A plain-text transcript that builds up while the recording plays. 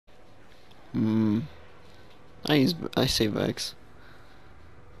Hmm. I save X.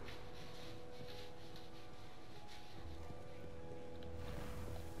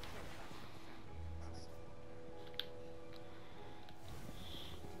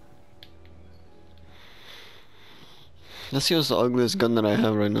 Let's see what's the ugliest gun that I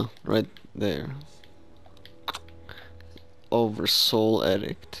have right now. Right there. Over Soul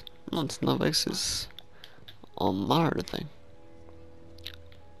Edict. No, it's not X, it's on Mar thing.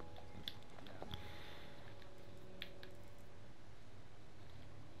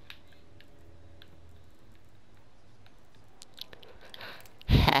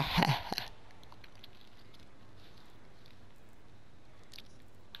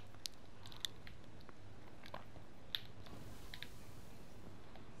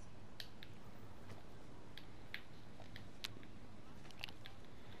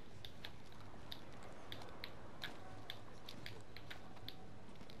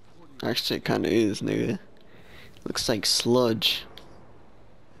 Actually, it kinda is, nigga. Looks like sludge.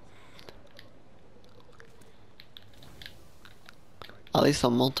 At least the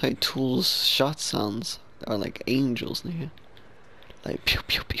multi-tools shot sounds are like angels, nigga. Like pew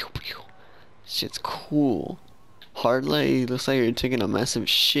pew pew pew. Shit's cool. Hard light looks like you're taking a massive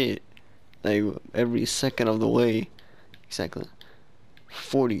shit. Like every second of the way. Exactly.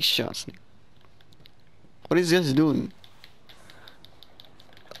 40 shots. What is this doing?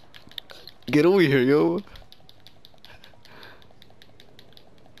 Get over here, yo.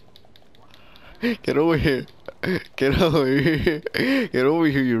 Get over here. Get over here. Get over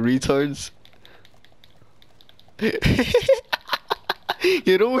here, you retards.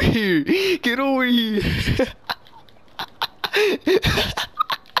 Get over here. Get over here.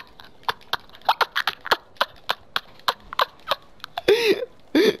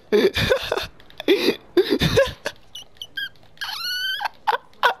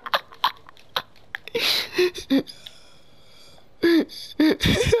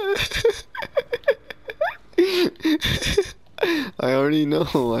 I already know,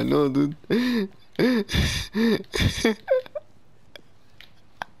 I know, dude.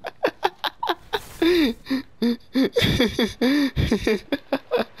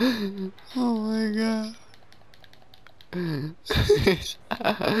 Oh my god.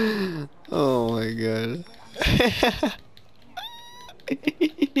 Oh my god.